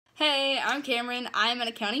I'm Cameron. I'm an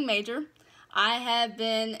accounting major. I have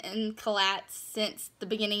been in Collat since the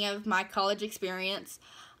beginning of my college experience.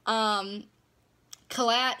 Collat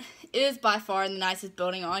is by far the nicest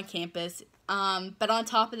building on campus. But on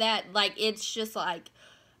top of that, like, it's just like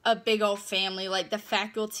a big old family. Like, the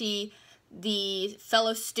faculty, the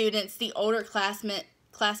fellow students, the older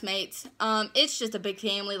classmates, it's just a big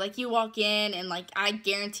family. Like, you walk in and, like, I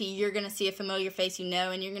guarantee you're going to see a familiar face you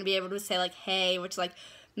know, and you're going to be able to say, like, hey, which, like,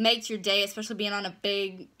 makes your day, especially being on a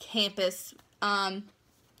big campus.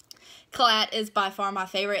 Collat is by far my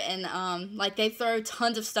favorite, and, like, they throw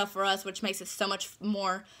tons of stuff for us, which makes it so much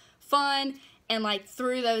more fun, and, like,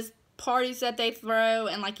 through those parties that they throw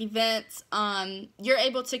and, like, events, you're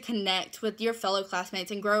able to connect with your fellow classmates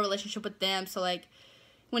and grow a relationship with them. So, like,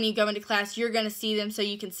 when you go into class, you're going to see them so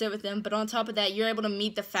you can sit with them. But on top of that, you're able to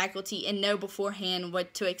meet the faculty and know beforehand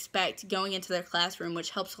what to expect going into their classroom,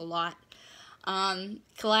 which helps a lot.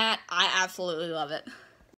 Collat, I absolutely love it.